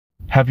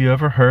Have you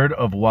ever heard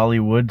of Wally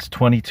Wood's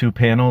 22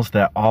 panels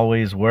that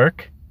always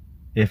work?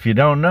 If you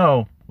don't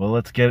know, well,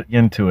 let's get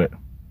into it.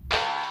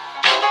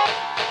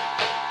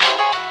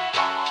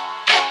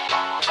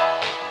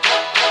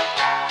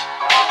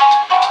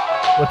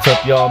 What's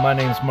up, y'all? My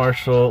name's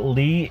Marshall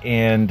Lee,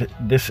 and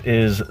this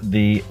is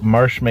the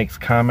Marsh Makes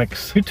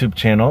Comics YouTube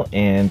channel,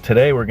 and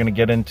today we're going to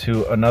get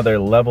into another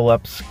Level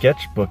Up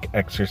Sketchbook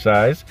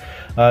exercise.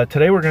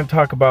 Today we're going to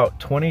talk about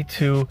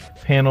 22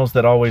 panels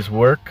that always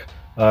work,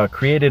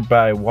 created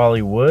by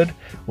Wally Wood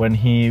when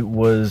he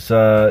was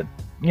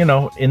you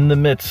know, in the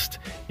midst,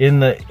 in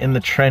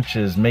the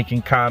trenches,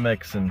 making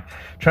comics and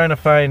trying to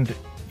find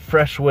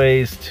fresh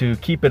ways to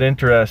keep it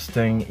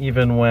interesting,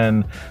 even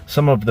when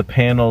some of the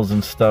panels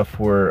and stuff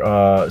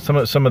were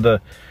some of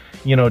the,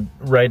 you know,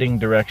 writing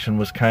direction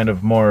was kind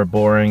of more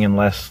boring and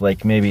less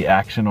like maybe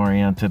action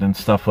oriented and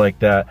stuff like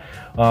that.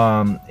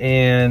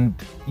 And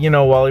you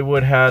know, Wally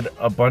Wood had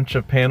a bunch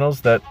of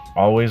panels that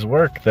always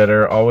work, that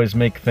always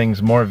make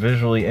things more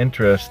visually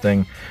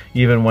interesting,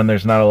 even when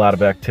there's not a lot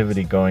of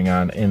activity going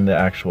on in the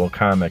actual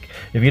comic.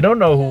 If you don't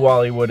know who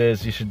Wally Wood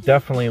is, you should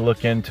definitely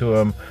look into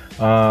him.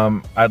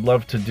 I'd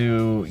love to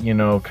do, you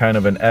know, kind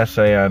of an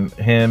essay on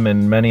him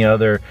and many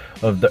other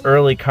of the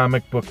early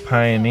comic book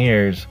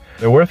pioneers.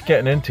 They're worth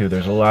getting into.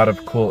 There's a lot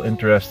of cool,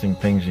 interesting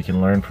things you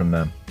can learn from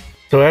them.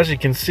 So as you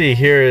can see,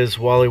 here is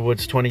Wally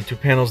Wood's 22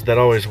 panels that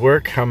always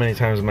work. How many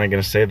times am I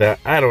going to say that?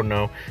 I don't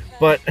know.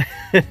 But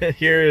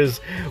here is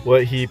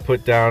what he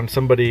put down.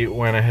 Somebody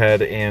went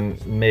ahead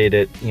and made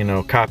it, you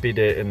know, copied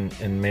it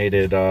and made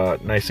it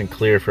nice and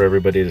clear for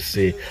everybody to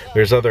see.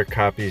 There's other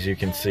copies you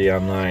can see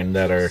online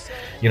that are,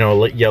 you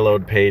know,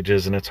 yellowed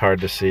pages and it's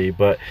hard to see.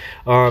 But,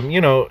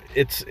 you know,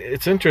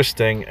 it's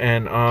interesting.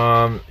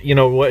 And, you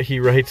know, what he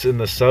writes in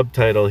the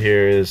subtitle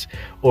here is,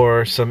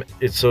 so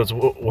it's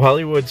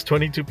Wally Wood's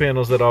 22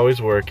 panels that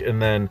always work, and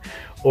then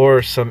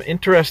or some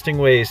interesting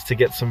ways to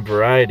get some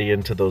variety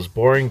into those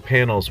boring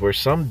panels where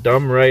some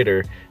dumb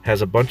writer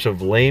has a bunch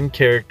of lame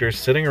characters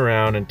sitting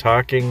around and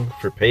talking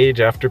for page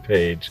after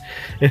page.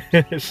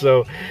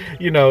 So,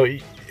 you know,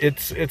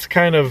 it's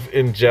kind of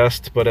in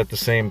jest, but at the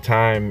same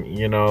time,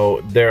 you know,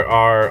 there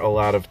are a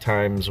lot of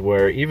times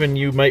where even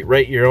you might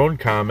write your own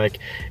comic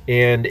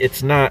and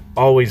it's not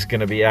always going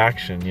to be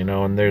action, you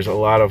know, and there's a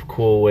lot of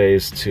cool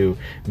ways to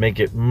make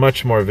it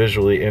much more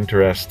visually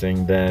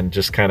interesting than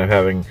just kind of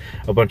having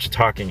a bunch of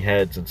talking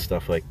heads and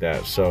stuff like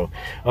that. So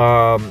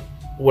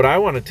what I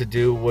wanted to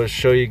do was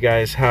show you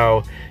guys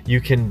how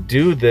you can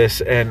do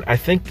this, and I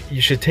think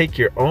you should take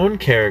your own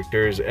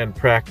characters and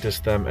practice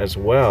them as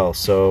well.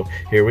 So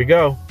here we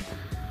go.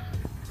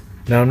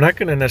 Now I'm not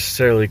going to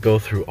necessarily go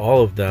through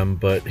all of them,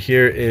 but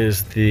here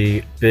is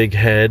the big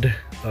head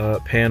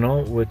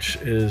panel, which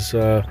is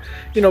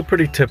you know,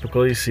 pretty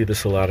typical. You see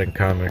this a lot in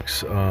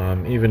comics.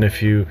 Even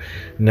if you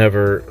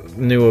never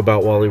knew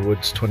about Wally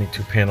Wood's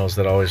 22 panels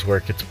that always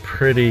work, it's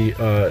pretty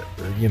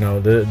you know,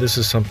 this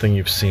is something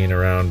you've seen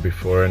around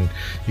before. And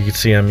you can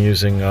see I'm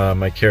using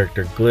my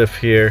character Glyph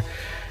here,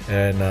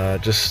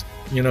 and just,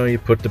 you know, you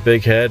put the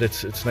big head.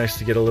 It's nice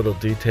to get a little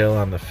detail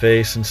on the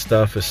face and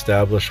stuff,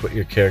 establish what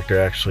your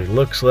character actually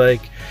looks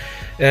like.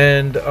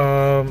 And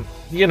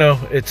you know,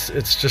 it's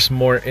just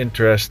more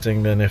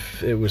interesting than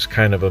if it was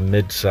kind of a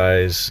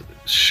mid-size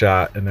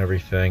shot and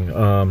everything.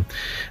 And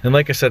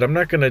like I said, I'm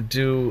not going to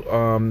do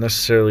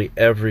necessarily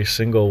every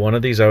single one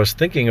of these. I was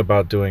thinking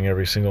about doing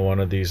every single one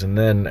of these, and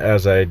then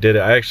as I did it,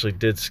 I actually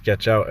did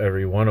sketch out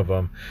every one of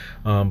them.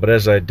 But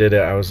as I did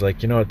it, I was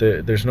like, you know what,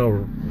 there's no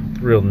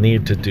real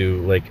need to do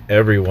like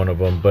every one of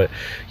them. But,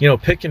 you know,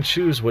 pick and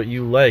choose what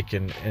you like,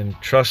 and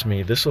trust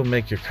me, this will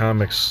make your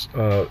comics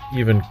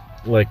even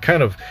like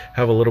kind of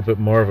have a little bit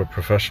more of a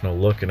professional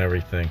look and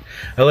everything.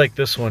 I like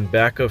this one,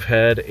 back of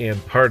head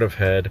and part of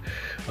head.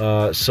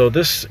 So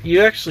this,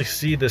 you actually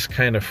see this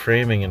kind of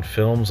framing in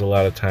films a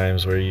lot of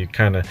times, where you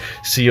kind of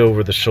see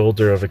over the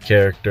shoulder of a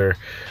character,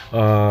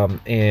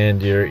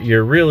 and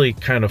you're really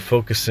kind of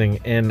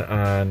focusing in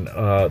on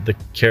the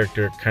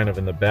character kind of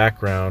in the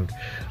background,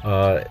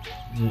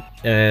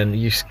 and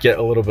you get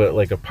a little bit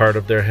like a part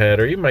of their head,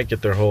 or you might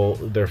get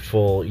their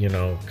full, you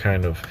know,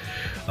 kind of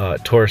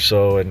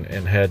torso and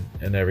head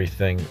and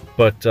everything.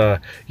 But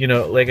you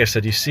know, like I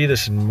said, you see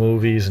this in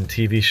movies and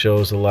TV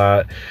shows a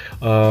lot.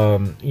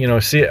 You know,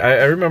 see,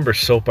 I remember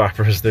soap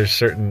operas. There's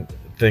certain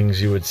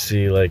things you would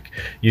see, like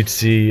you'd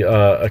see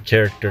a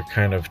character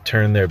kind of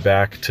turn their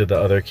back to the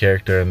other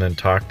character and then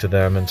talk to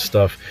them and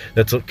stuff.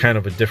 That's kind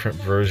of a different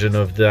version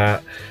of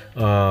that.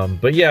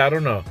 But yeah, I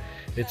don't know.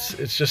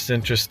 It's just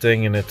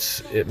interesting, and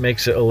it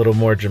makes it a little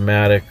more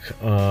dramatic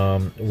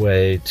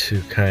way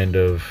to kind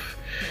of,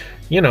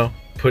 you know,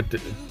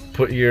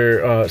 put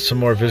your some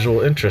more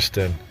visual interest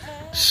in.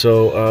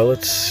 So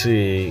let's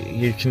see,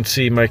 you can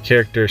see my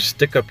character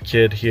Stick Up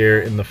Kid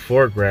here in the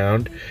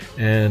foreground,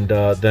 and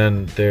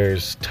then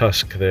there's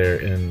Tusk there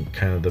in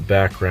kind of the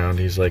background.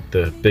 He's like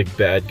the big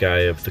bad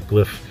guy of the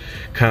Glyph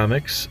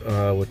comics,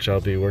 which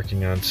I'll be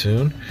working on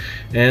soon.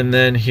 And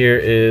then here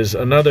is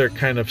another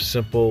kind of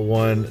simple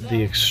one,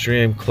 the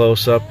extreme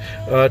close-up.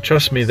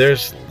 Trust me,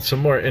 there's some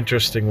more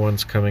interesting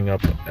ones coming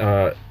up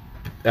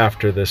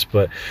after this,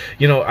 but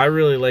you know, I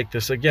really like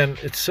this. Again,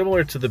 it's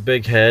similar to the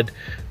big head,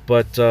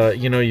 but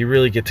you know, you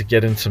really get to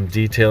get in some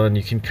detail, and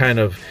you can kind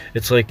of,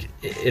 it's like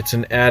it's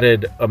an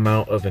added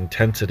amount of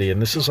intensity,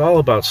 and this is all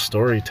about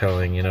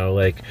storytelling, you know,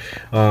 like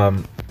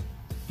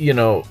you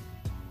know,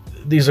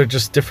 these are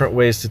just different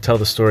ways to tell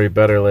the story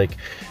better. Like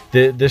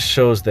this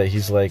shows that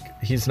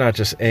he's not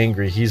just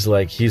angry, he's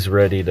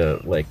ready to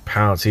like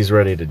pounce, he's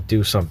ready to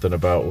do something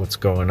about what's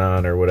going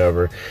on or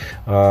whatever.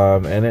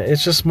 And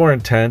it's just more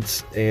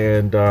intense.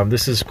 And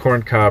this is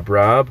Corncob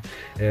Rob,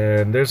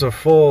 and there's a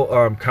full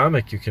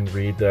comic you can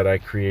read that I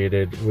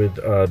created with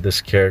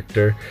this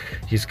character.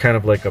 He's kind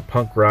of like a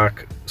punk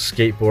rock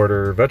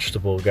skateboarder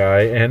vegetable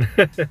guy, and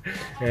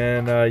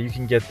and you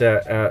can get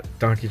that at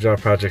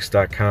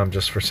donkeyjawprojects.com.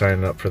 Just for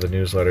signing up for the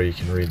newsletter, you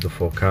can read the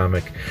full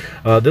comic.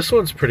 This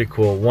one's pretty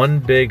cool. One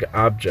Big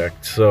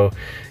Object. So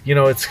you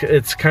know,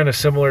 it's kind of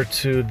similar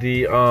to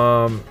the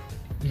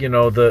you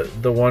know,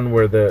 the one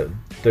where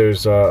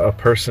there's a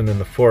person in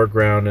the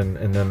foreground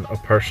and then a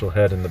partial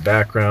head in the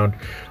background.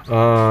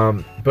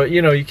 But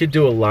you know, you could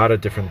do a lot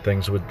of different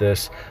things with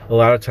this. A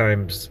lot of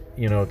times,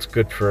 you know, it's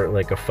good for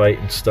like a fight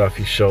and stuff.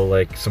 You show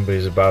like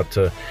somebody's about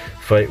to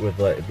fight with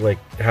like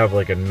have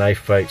like a knife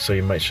fight, so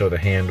you might show the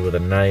hand with a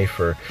knife,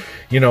 or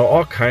you know,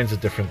 all kinds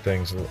of different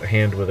things. A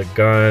hand with a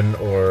gun,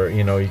 or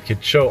you know, you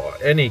could show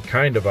any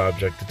kind of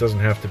object. It doesn't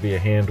have to be a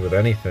hand with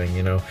anything,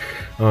 you know.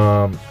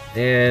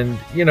 And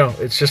you know,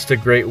 it's just a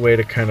great way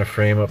to kind of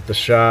frame up the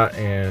shot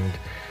and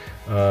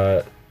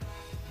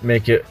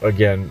make it,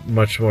 again,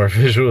 much more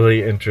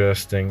visually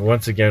interesting.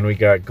 Once again, we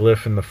got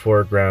Glyph in the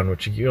foreground,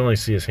 which you only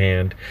see his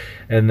hand,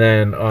 and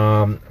then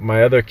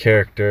my other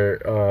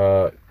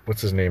character,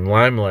 what's his name,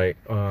 Limelight,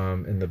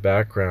 in the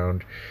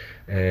background.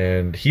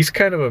 And he's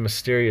kind of a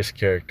mysterious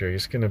character.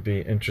 He's going to be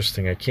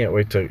interesting. I can't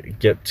wait to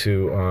get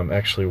to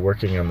actually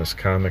working on this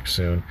comic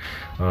soon,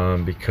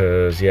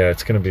 because yeah,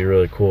 it's going to be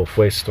really cool.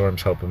 Fway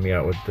Storm's helping me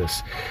out with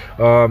this.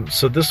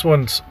 So this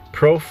one's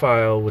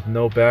profile with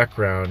no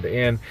background,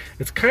 and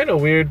it's kind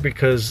of weird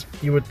because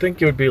you would think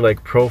it would be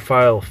like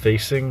profile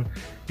facing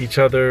each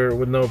other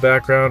with no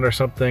background or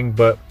something,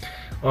 but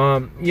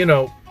you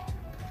know,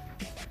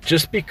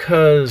 just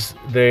because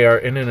they are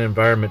in an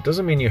environment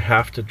doesn't mean you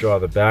have to draw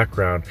the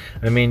background.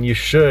 I mean, you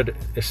should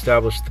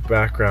establish the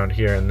background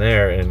here and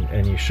there,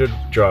 and you should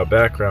draw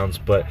backgrounds,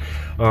 but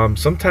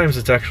sometimes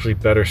it's actually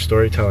better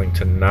storytelling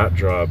to not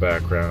draw a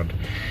background.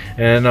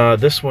 And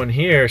this one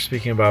here,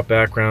 speaking about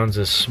backgrounds,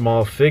 is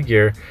small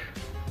figure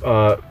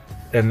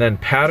and then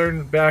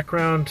pattern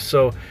background.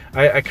 So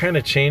I kind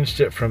of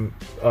changed it from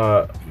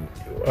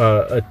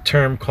a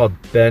term called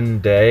Ben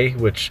Day,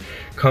 which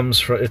comes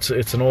from,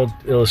 it's an old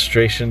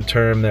illustration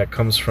term that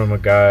comes from a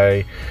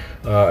guy,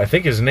 I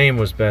think his name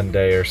was Ben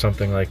Day or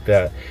something like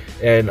that.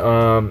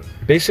 And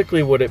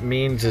basically what it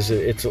means is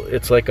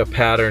it's like a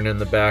pattern in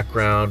the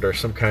background, or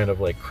some kind of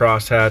like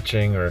cross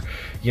hatching, or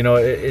you know,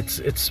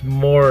 it's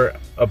more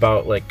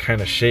about like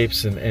kind of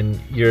shapes, and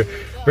you're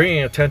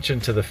bringing attention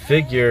to the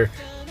figure,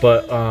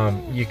 but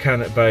you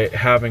kind of, by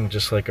having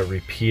just like a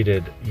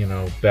repeated, you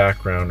know,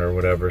 background or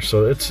whatever.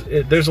 So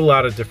there's a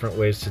lot of different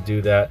ways to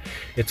do that.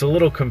 It's a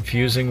little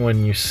confusing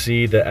when you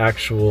see the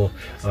actual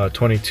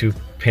 22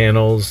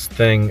 panels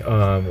thing,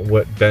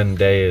 what Ben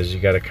Day is. You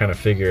got to kind of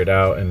figure it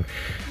out, and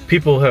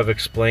people have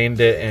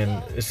explained it,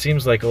 and it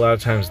seems like a lot of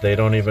times they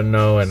don't even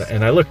know,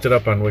 and I looked it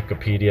up on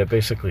Wikipedia. It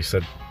basically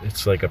said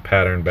it's like a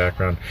pattern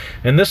background.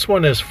 And this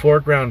one is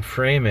foreground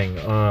framing.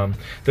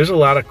 There's a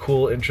lot of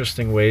cool,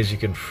 interesting ways you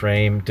can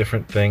frame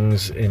different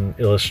things in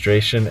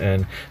illustration,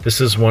 and this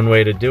is one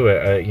way to do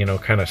it. You know,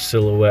 kind of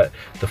silhouette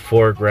the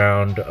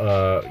foreground.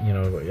 You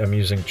know, I'm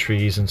using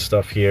trees and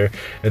stuff here,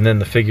 and then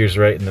the figure's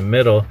right in the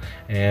middle,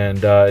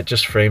 and it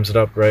just frames it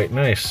up right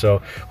nice. So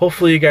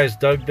hopefully you guys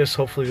dug this.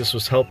 Hopefully this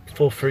was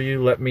helpful for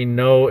you. Let me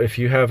know if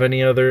you have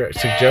any other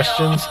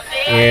suggestions,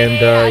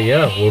 and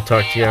yeah, we'll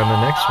talk to you on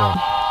the next one.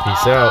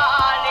 Peace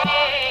out.